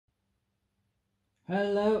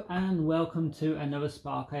Hello and welcome to another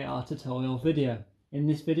Spark AR tutorial video. In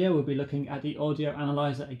this video we'll be looking at the audio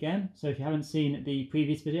analyzer again. So if you haven't seen the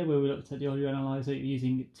previous video where we looked at the audio analyzer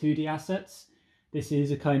using 2D assets, this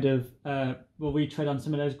is a kind of, we'll retread on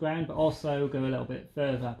some of those ground but also go a little bit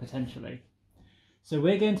further potentially. So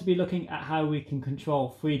we're going to be looking at how we can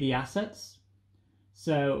control 3D assets.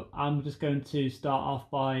 So I'm just going to start off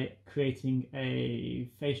by creating a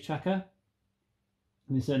face tracker.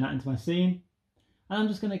 I'm inserting that into my scene. And I'm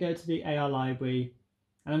just going to go to the AR library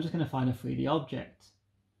and I'm just going to find a 3D object.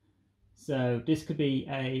 So this could be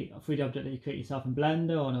a 3D object that you create yourself in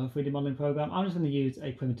Blender or another 3D modeling program. I'm just going to use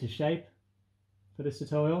a primitive shape for this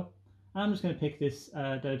tutorial. And I'm just going to pick this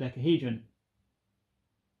dodecahedron.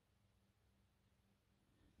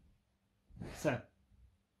 So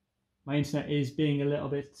my internet is being a little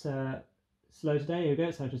bit slow today. Here we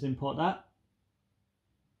go, so I'll just import that.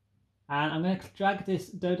 And I'm going to drag this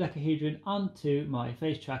dodecahedron onto my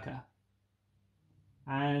face tracker.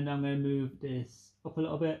 And I'm going to move this up a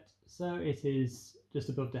little bit so it is just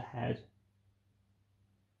above the head.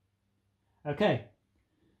 Okay,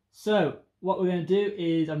 so what we're going to do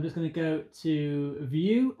is I'm just going to go to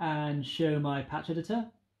View and show my patch editor.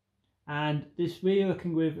 And this we're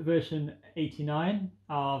working with version 89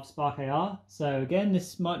 of Spark AR. So again,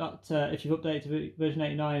 this might not, if you've updated version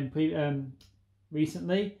 89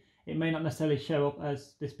 recently, it may not necessarily show up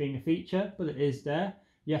as this being a feature, but it is there.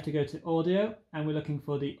 You have to go to Audio, and we're looking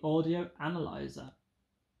for the Audio Analyzer.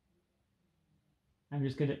 I'm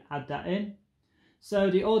just going to add that in.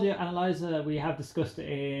 So the Audio Analyzer, we have discussed it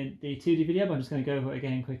in the 2D video, but I'm just going to go over it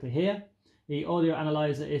again quickly here. The Audio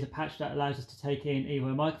Analyzer is a patch that allows us to take in either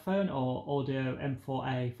a microphone or audio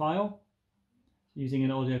M4A file using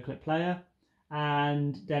an audio clip player,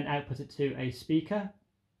 and then output it to a speaker,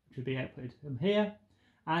 which would be outputted from here.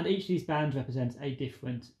 And each of these bands represents a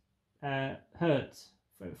different hertz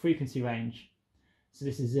frequency range. So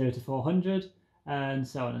this is 0 to 400 and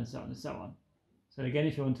so on and so on and so on. So again,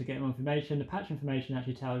 if you want to get more information, the patch information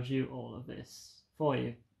actually tells you all of this for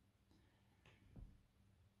you.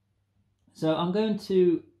 So what I'm going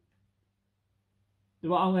to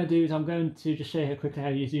do is I'm going to just show you quickly how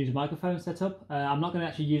you use a microphone setup. I'm not going to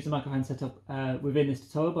actually use the microphone setup within this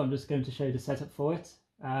tutorial, but I'm just going to show you the setup for it.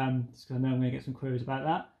 Just because I know I'm going to get some queries about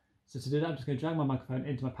that. So to do that, I'm just going to drag my microphone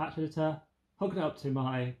into my patch editor, hook it up to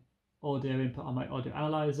my audio input on my audio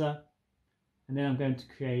analyzer, and then I'm going to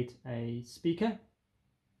create a speaker.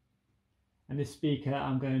 And this speaker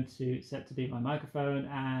I'm going to set to be my microphone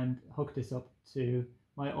and hook this up to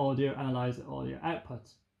my audio analyzer audio output.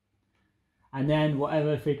 And then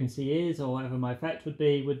whatever frequency is, or whatever my effect would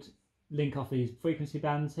be, would link off these frequency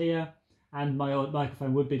bands here. And my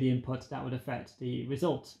microphone would be the input that would affect the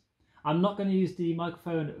result. I'm not going to use the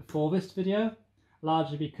microphone for this video,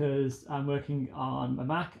 largely because I'm working on a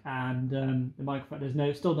Mac and the microphone,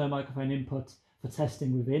 there's still no microphone input for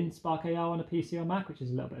testing within Spark AR on a PC or Mac, which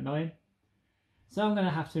is a little bit annoying. So I'm going to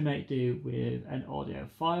have to make do with an audio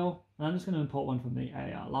file, and I'm just going to import one from the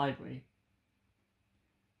AR library.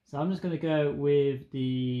 So I'm just going to go with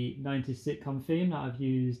the 90s sitcom theme that I've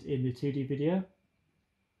used in the 2D video.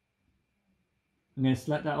 I'm going to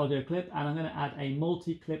select that audio clip and I'm going to add a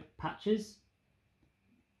multi-clip patches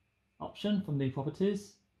option from the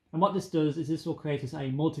properties. And what this does is this will create us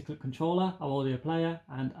a multi-clip controller, our audio player,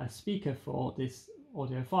 and a speaker for this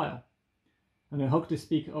audio file. I'm going to hook this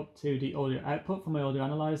speaker up to the audio output from my audio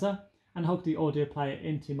analyzer and hook the audio player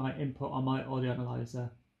into my input on my audio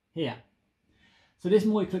analyzer here. So this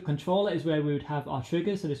multi-clip controller is where we would have our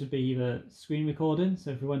triggers. So this would be either screen recording.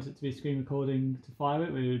 So if we wanted it to be screen recording to fire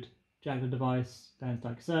it, we would drag the device down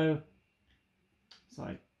like so.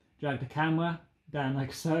 Sorry, drag the camera down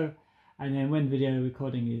like so. And then when video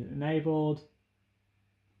recording is enabled,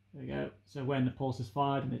 there we go. So when the pulse is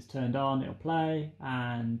fired and it's turned on, it'll play,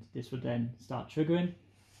 and this would then start triggering.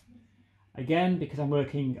 Again, because I'm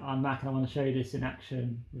working on Mac and I want to show you this in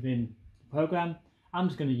action within the program, I'm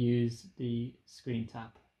just going to use the screen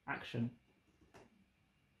tap action.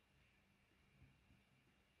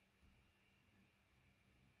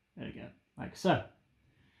 There we go, like so.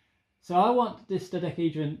 So I want this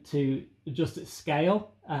dodecahedron to adjust its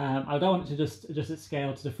scale. I don't want it to just adjust its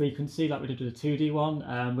scale to the frequency like we did with the 2D one.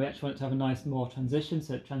 We actually want it to have a nice more transition,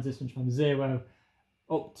 so it transitions from 0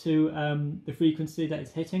 up to the frequency that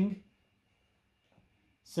it's hitting.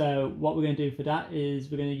 So what we're going to do for that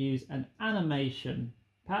is we're going to use an animation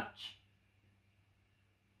patch.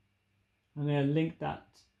 I'm going to link that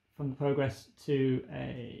from the progress to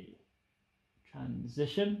a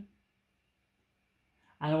transition.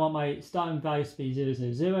 And I want my starting value to be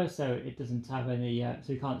 000, so it doesn't have any,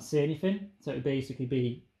 so you can't see anything. So it would basically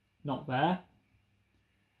be not there.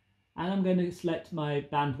 And I'm going to select my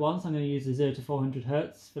band 1, so I'm going to use the 0 to 400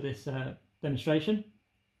 Hertz for this demonstration.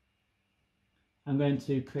 I'm going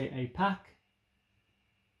to create a pack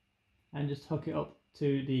and just hook it up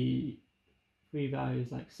to the 3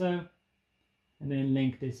 values like so, and then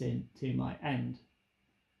link this in to my end.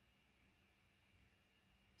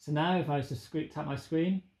 So now if I was to tap my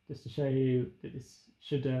screen, just to show you that this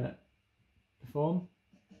should perform.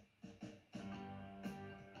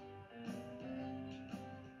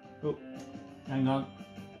 Oh, hang on.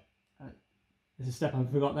 There's a step I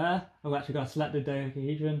forgot there. I've actually got to select the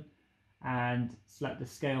dodecahedron and select the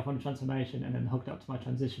scale from the transformation and then hook it up to my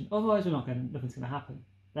transition. Otherwise, nothing's going to happen.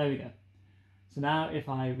 There we go. So now if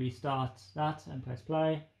I restart that and press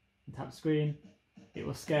play and tap the screen, it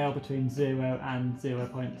will scale between 0 and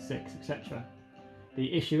 0.6, etc.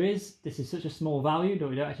 The issue is this is such a small value that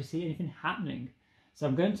we don't actually see anything happening. So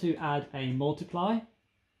I'm going to add a multiply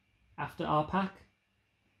after our pack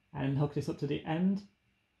and hook this up to the end.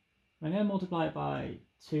 I'm going to multiply it by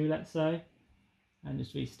 2, let's say, and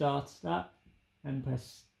just restart that and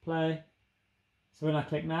press play. So when I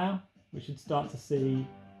click now, we should start to see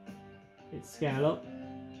it scale up,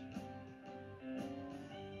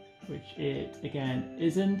 which it again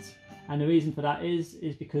isn't. And the reason for that is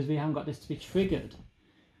because we haven't got this to be triggered.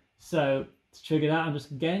 So to trigger that, I'm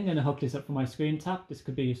just again going to hook this up for my screen tap. This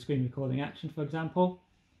could be a screen recording action, for example.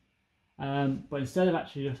 But instead of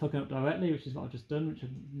actually just hooking up directly, which is what I've just done, which is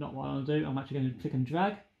not what I want to do, I'm actually going to click and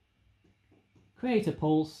drag, create a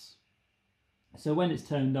pulse. So when it's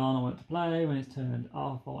turned on, I want it to play. When it's turned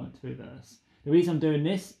off, I want it to reverse. The reason I'm doing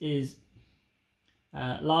this is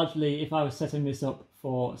largely if I was setting this up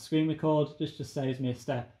for screen record, this just saves me a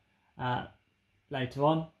step later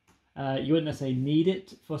on. You wouldn't necessarily need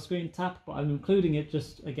it for screen tap, but I'm including it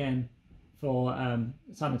just again for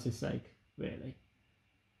sanity's sake, really.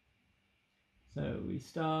 So we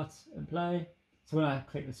start and play. So when I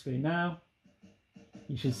click the screen now,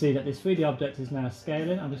 you should see that this 3D object is now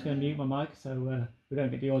scaling. I'm just going to mute my mic so we don't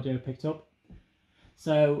get the audio picked up.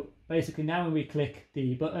 So basically now when we click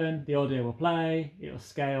the button, the audio will play, it will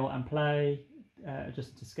scale and play,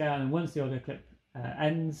 adjust to scale, and once the audio clip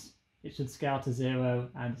ends, it should scale to 0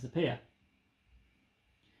 and disappear.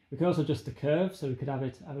 We can also adjust the curve, so we could have a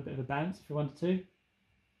bit of a bounce if we wanted to.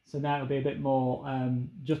 So now it'll be a bit more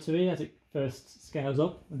juttery as it first scales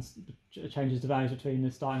up and changes the values between the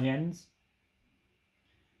start and the ends.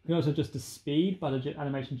 We can also adjust the speed by the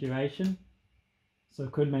animation duration. So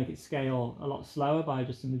it could make it scale a lot slower by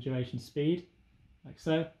adjusting the duration speed, like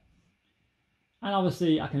so. And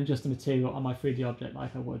obviously I can adjust the material on my 3D object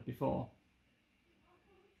like I would before.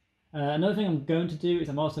 Another thing I'm going to do is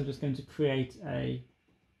I'm also just going to create a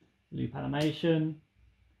loop animation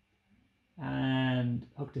and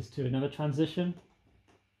hook this to another transition.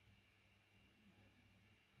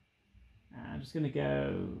 And I'm just going to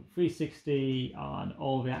go 360 on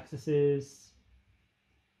all the axes.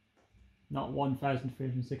 Not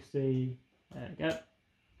 1360. There we go.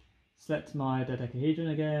 Select my dodecahedron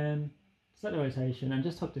again. Select the rotation and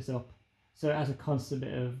just hook this up so it has a constant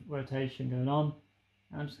bit of rotation going on.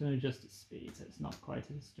 And I'm just going to adjust its speed so it's not quite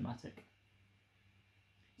as dramatic.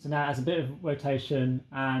 So now it has a bit of rotation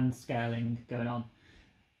and scaling going on.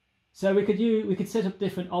 So we could set up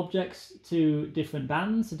different objects to different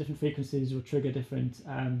bands, so different frequencies will trigger different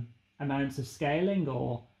amounts of scaling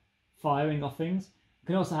or firing of things. We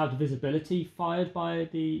can also have the visibility fired by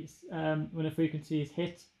the when a frequency is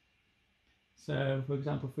hit. So for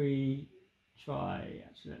example, if we try,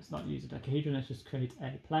 actually let's not use a dodecahedron, let's just create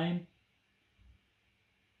a plane.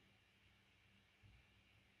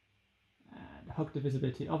 And hook the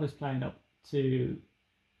visibility of this plane up to,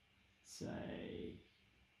 say,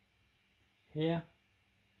 here.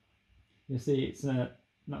 You'll see it's not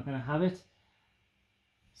going to have it.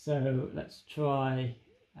 So let's try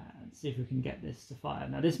and see if we can get this to fire.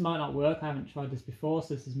 Now this might not work, I haven't tried this before,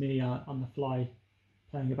 so this is me on the fly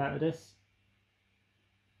playing about with this.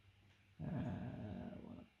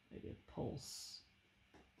 Maybe a pulse.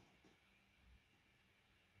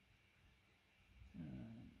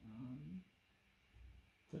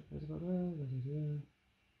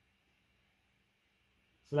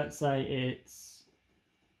 So let's say it's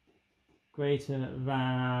greater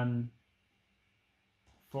than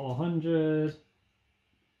 400.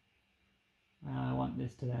 I want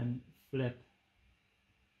this to then flip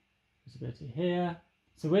visibility here.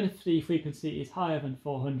 So when the frequency is higher than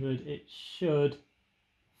 400, it should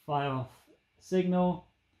fire off a signal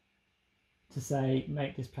to say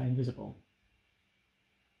make this plane visible.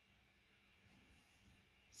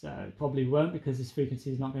 So it probably won't because this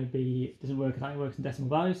frequency is not going to be, doesn't work like it works in decimal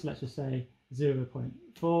values. So let's just say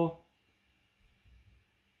 0.4.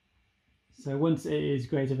 So once it is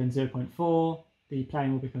greater than 0.4, the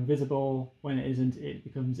plane will become visible. When it isn't, it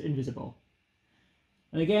becomes invisible.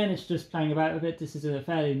 And again, it's just playing about with it. This is a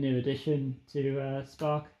fairly new addition to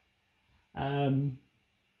Spark.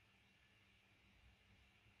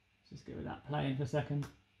 Just give it that playing for a second.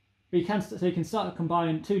 But you can start to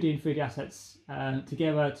combine 2D and 3D assets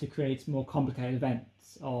together to create more complicated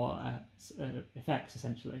events or effects,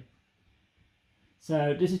 essentially.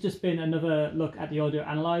 So this has just been another look at the audio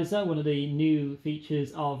analyzer, one of the new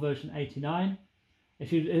features of version 89.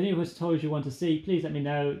 If any of the tutorials you want to see, please let me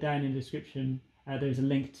know down in the description. There's a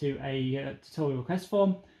link to a tutorial request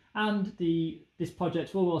form, and this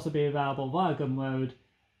project will also be available via Gumroad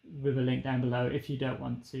with a link down below if you don't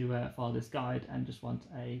want to follow this guide and just want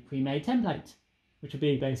a pre-made template, which will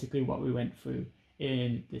be basically what we went through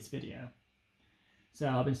in this video. So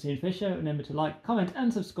I've been Stephen Fisher. Remember to like, comment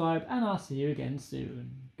and subscribe, and I'll see you again soon.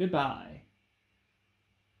 Goodbye.